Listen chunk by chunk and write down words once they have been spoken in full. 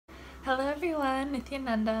Hello everyone,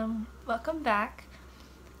 Nityananda. Welcome back.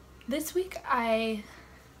 This week I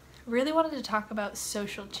really wanted to talk about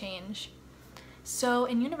social change. So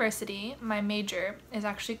in university, my major is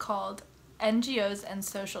actually called NGOs and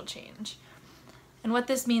Social Change. And what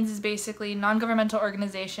this means is basically non-governmental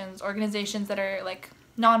organizations that are like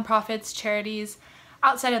nonprofits, charities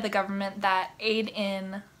outside of the government that aid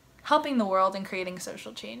in helping the world and creating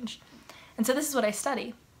social change. And so this is what I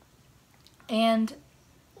study. And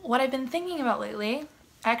what I've been thinking about lately,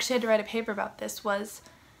 I actually had to write a paper about this, was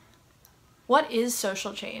what is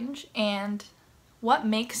social change and what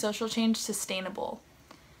makes social change sustainable?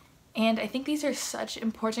 And I think these are such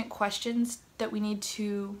important questions that we need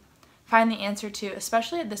to find the answer to,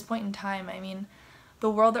 especially at this point in time. I mean, the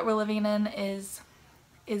world that we're living in is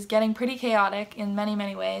getting pretty chaotic in many,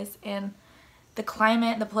 many ways, and the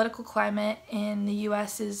political climate in the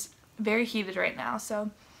US is very heated right now. So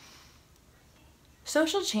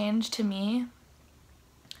social change, to me,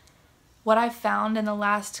 what I've found in the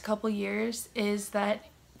last couple years is that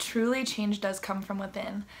truly change does come from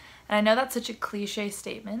within. And I know that's such a cliche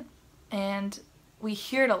statement, and we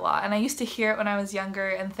hear it a lot, and I used to hear it when I was younger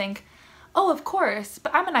and think, oh, of course,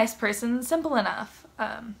 but I'm a nice person, simple enough.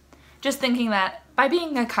 Just thinking that by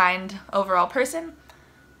being a kind overall person,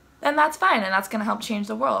 then that's fine, and that's going to help change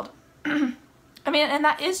the world. I mean, and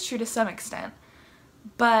that is true to some extent.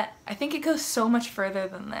 But I think it goes so much further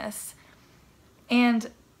than this. And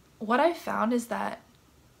what I've found is that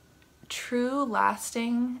true,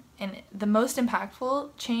 lasting, and the most impactful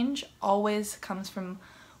change always comes from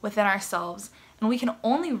within ourselves. And we can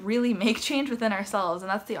only really make change within ourselves, and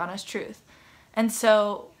that's the honest truth. And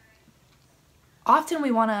so often we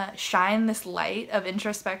want to shine this light of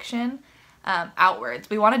introspection outwards.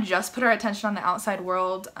 We want to just put our attention on the outside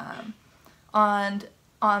world, on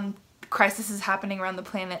crisis is happening around the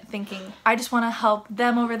planet, thinking, I just want to help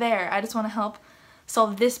them over there. I just want to help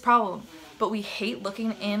solve this problem. But we hate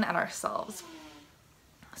looking in at ourselves.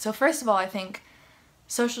 So first of all, I think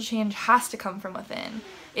social change has to come from within.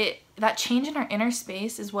 That change in our inner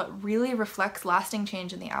space is what really reflects lasting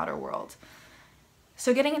change in the outer world.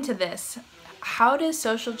 So getting into this, how does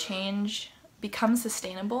social change become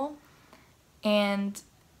sustainable? And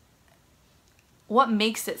what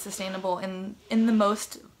makes it sustainable in the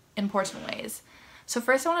most important ways? So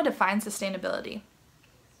first I want to define sustainability.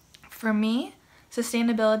 For me,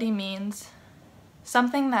 sustainability means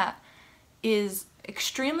something that is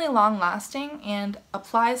extremely long-lasting and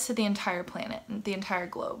applies to the entire planet, the entire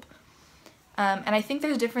globe. And I think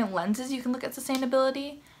there's different lenses you can look at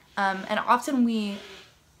sustainability, and often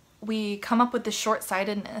we come up with this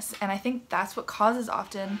short-sightedness, and I think that's what causes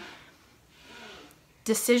often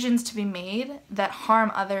decisions to be made that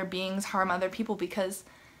harm other beings, harm other people, because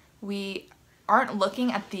we aren't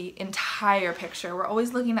looking at the entire picture. We're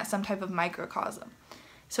always looking at some type of microcosm.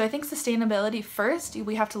 So I think sustainability, first,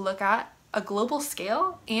 we have to look at a global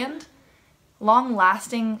scale and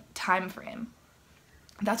long-lasting time frame.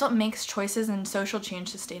 That's what makes choices in social change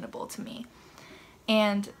sustainable to me.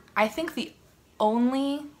 And I think the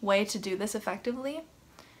only way to do this effectively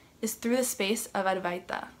is through the space of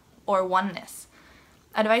Advaita, or oneness.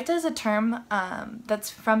 Advaita is a term that's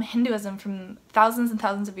from Hinduism from thousands and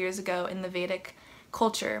thousands of years ago in the Vedic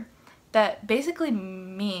culture that basically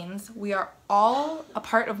means we are all a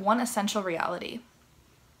part of one essential reality.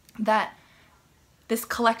 That this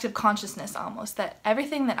collective consciousness almost, that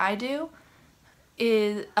everything that I do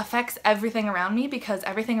affects everything around me because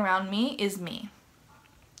everything around me is me.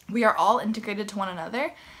 We are all integrated to one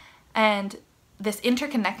another, and this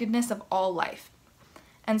interconnectedness of all life.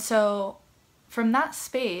 And so from that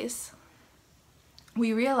space,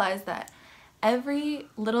 we realize that every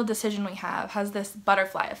little decision we have has this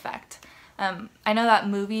butterfly effect. I know that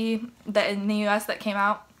movie that in the US that came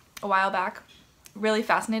out a while back really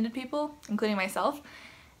fascinated people, including myself.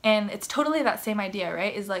 And it's totally that same idea,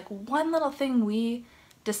 right? Is like one little thing we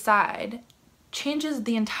decide changes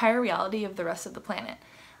the entire reality of the rest of the planet.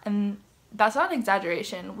 And that's not an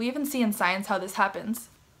exaggeration. We even see in science how this happens.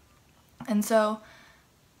 And so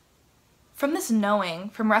from this knowing,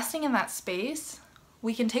 from resting in that space,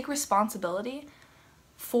 we can take responsibility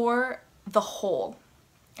for the whole.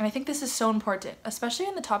 And I think this is so important, especially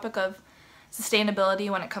in the topic of sustainability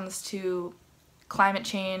when it comes to climate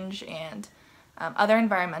change and other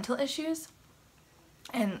environmental issues,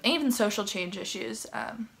 and even social change issues,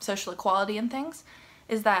 social equality and things,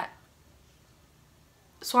 is that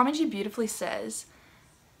Swamiji beautifully says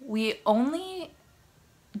we only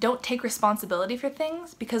don't take responsibility for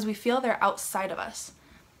things because we feel they're outside of us.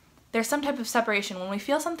 There's some type of separation. When we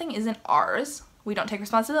feel something isn't ours, we don't take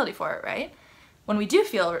responsibility for it, right? When we do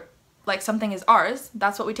feel like something is ours,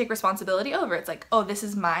 that's what we take responsibility over. It's like, oh, this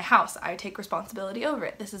is my house, I take responsibility over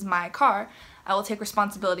it. This is my car, I will take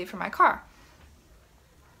responsibility for my car.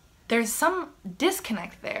 There's some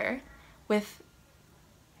disconnect there with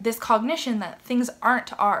this cognition that things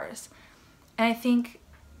aren't ours. And I think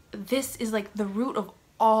this is like the root of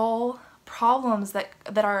all problems that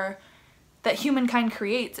humankind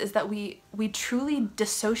creates, is that we truly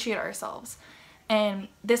dissociate ourselves. And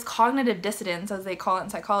this cognitive dissonance, as they call it in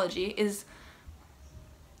psychology, is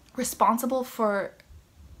responsible for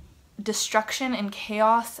destruction and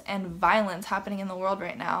chaos and violence happening in the world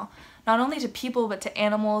right now, not only to people, but to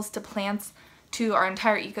animals, to plants, to our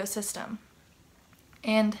entire ecosystem.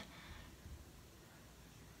 And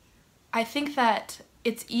I think that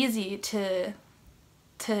it's easy to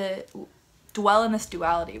dwell in this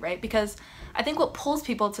duality, right? Because I think what pulls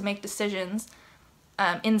people to make decisions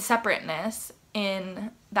in separateness,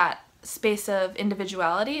 in that space of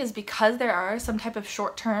individuality, is because there are some type of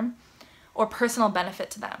short-term or personal benefit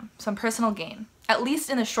to them, some personal gain, at least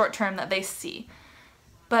in the short term that they see.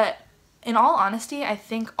 But in all honesty, I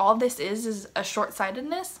think all this is a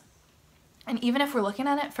short-sightedness. And even if we're looking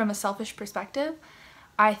at it from a selfish perspective,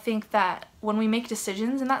 I think that when we make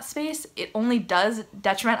decisions in that space, it only does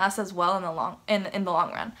detriment us as well in the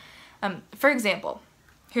long run. For example,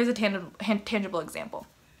 here's a tangible example.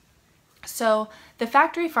 So the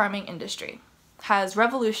factory farming industry has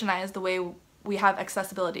revolutionized the way we have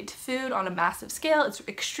accessibility to food on a massive scale. It's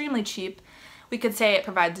extremely cheap. We could say it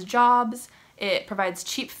provides jobs, it provides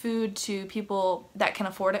cheap food to people that can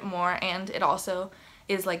afford it more, and it also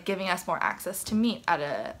is like giving us more access to meat at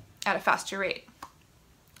a faster rate.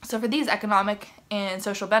 So for these economic and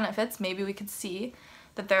social benefits, maybe we could see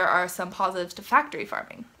that there are some positives to factory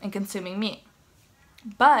farming and consuming meat.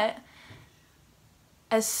 But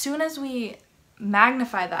as soon as we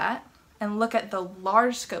magnify that and look at the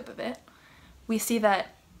large scope of it, we see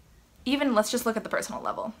that even, let's just look at the personal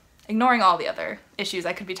level, ignoring all the other issues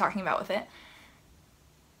I could be talking about with it,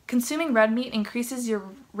 consuming red meat increases your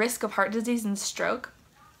risk of heart disease and stroke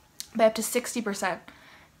by up to 60%.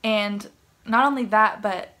 And not only that,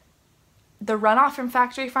 but the runoff from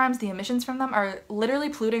factory farms, the emissions from them, are literally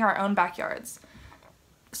polluting our own backyards.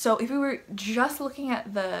 So if we were just looking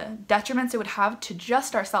at the detriments it would have to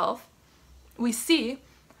just ourselves, we see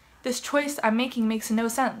this choice I'm making makes no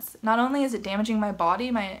sense. Not only is it damaging my body,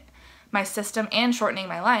 my system, and shortening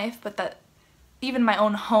my life, but that even my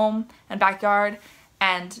own home and backyard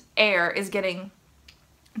and air is getting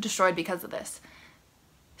destroyed because of this.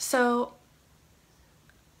 So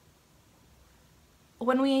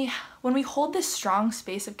when we hold this strong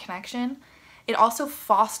space of connection, it also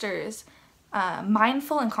fosters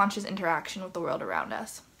mindful and conscious interaction with the world around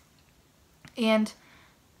us. And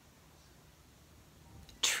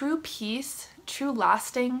true peace, true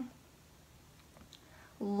lasting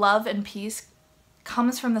love and peace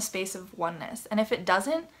comes from the space of oneness. And if it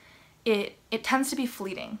doesn't, it tends to be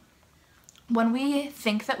fleeting. When we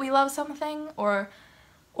think that we love something or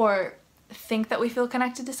think that we feel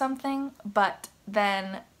connected to something, but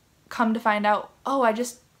then come to find out, oh, I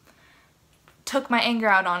just took my anger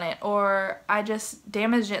out on it, or I just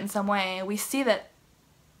damaged it in some way, we see that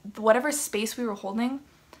whatever space we were holding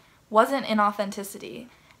wasn't in authenticity.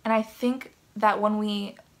 And I think that when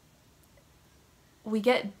we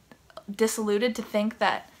get disillusioned to think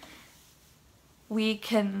that we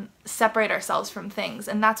can separate ourselves from things,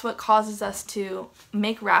 and that's what causes us to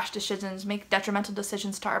make rash decisions, make detrimental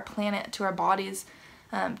decisions to our planet, to our bodies,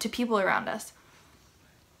 to people around us.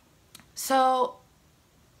 So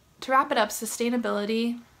to wrap it up,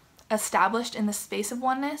 sustainability established in the space of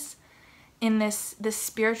oneness, in this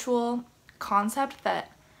spiritual concept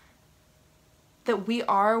that we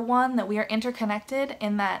are one, that we are interconnected,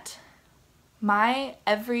 in that my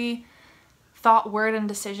every thought, word, and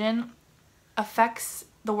decision affects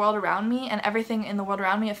the world around me, and everything in the world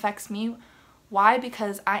around me affects me. Why?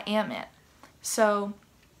 Because I am it. So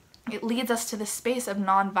it leads us to this space of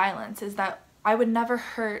non-violence, is that I would never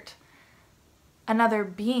hurt another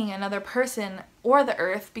being, another person, or the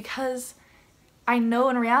earth, because I know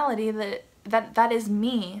in reality that is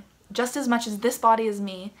me, just as much as this body is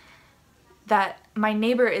me, that my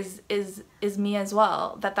neighbor is me as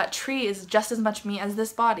well, that tree is just as much me as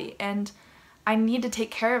this body, and I need to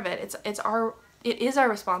take care of it. It is our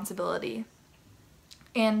responsibility.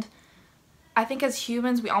 And I think as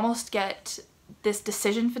humans, we almost get this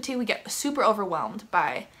decision fatigue. We get super overwhelmed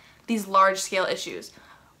by these large scale issues.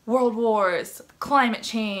 World wars, climate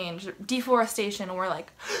change, deforestation, and we're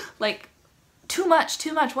like, too much,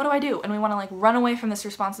 what do I do? And we want to run away from this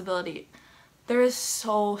responsibility. There is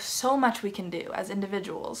so much we can do as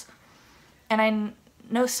individuals. And I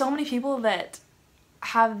know so many people that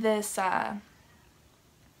have this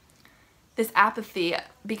this apathy,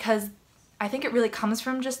 because I think it really comes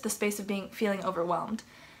from just the space of feeling overwhelmed.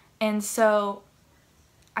 And so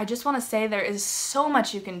I just want to say there is so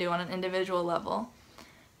much you can do on an individual level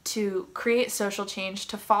to create social change,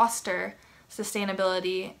 to foster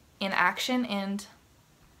sustainability in action, and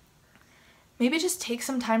maybe just take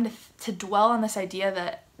some time to dwell on this idea,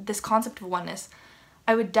 that this concept of oneness.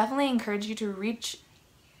 I would definitely encourage you to reach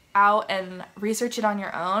out and research it on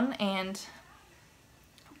your own and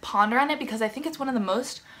ponder on it, because I think it's one of the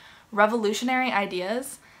most revolutionary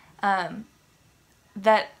ideas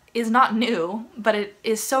that is not new, but it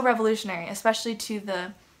is so revolutionary, especially to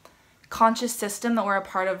the conscious system that we're a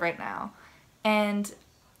part of right now. And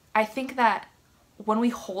I think that when we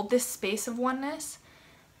hold this space of oneness,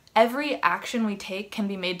 every action we take can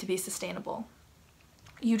be made to be sustainable.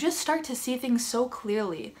 You just start to see things so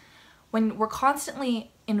clearly when we're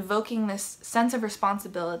constantly invoking this sense of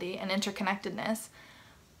responsibility and interconnectedness.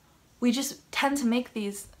 We just tend to make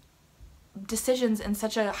these decisions in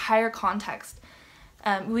such a higher context.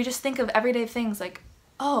 We just think of everyday things like,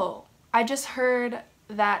 oh, I just heard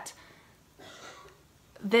that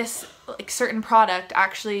this certain product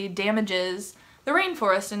actually damages the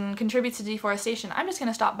rainforest and contributes to deforestation. I'm just going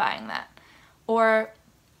to stop buying that. Or,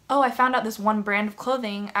 oh, I found out this one brand of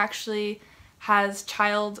clothing actually has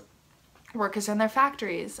child workers in their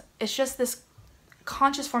factories. It's just this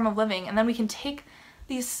conscious form of living, and then we can take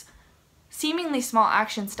these seemingly small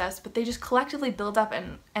action steps, but they just collectively build up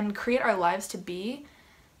and create our lives to be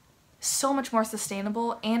so much more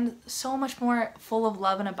sustainable and so much more full of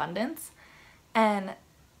love and abundance. And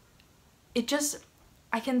it just,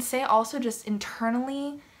 I can say also just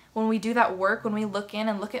internally, when we do that work, when we look in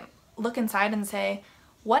and look inside and say,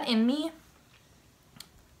 what in me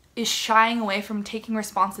is shying away from taking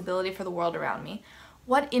responsibility for the world around me?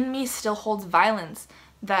 What in me still holds violence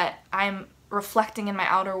that I'm reflecting in my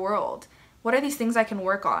outer world? What are these things I can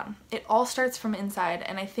work on? It all starts from inside,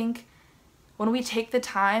 and I think when we take the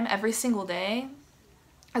time every single day,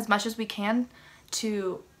 as much as we can,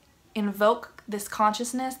 to invoke this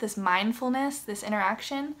consciousness, this mindfulness, this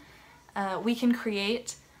interaction, we can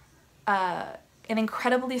create an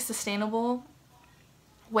incredibly sustainable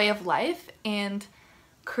way of life and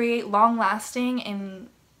create long-lasting and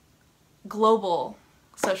global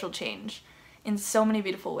social change in so many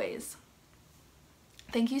beautiful ways.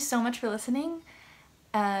 Thank you so much for listening.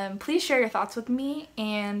 Please share your thoughts with me,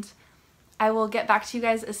 and I will get back to you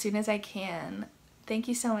guys as soon as I can. Thank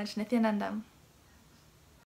you so much. Nithyanandam.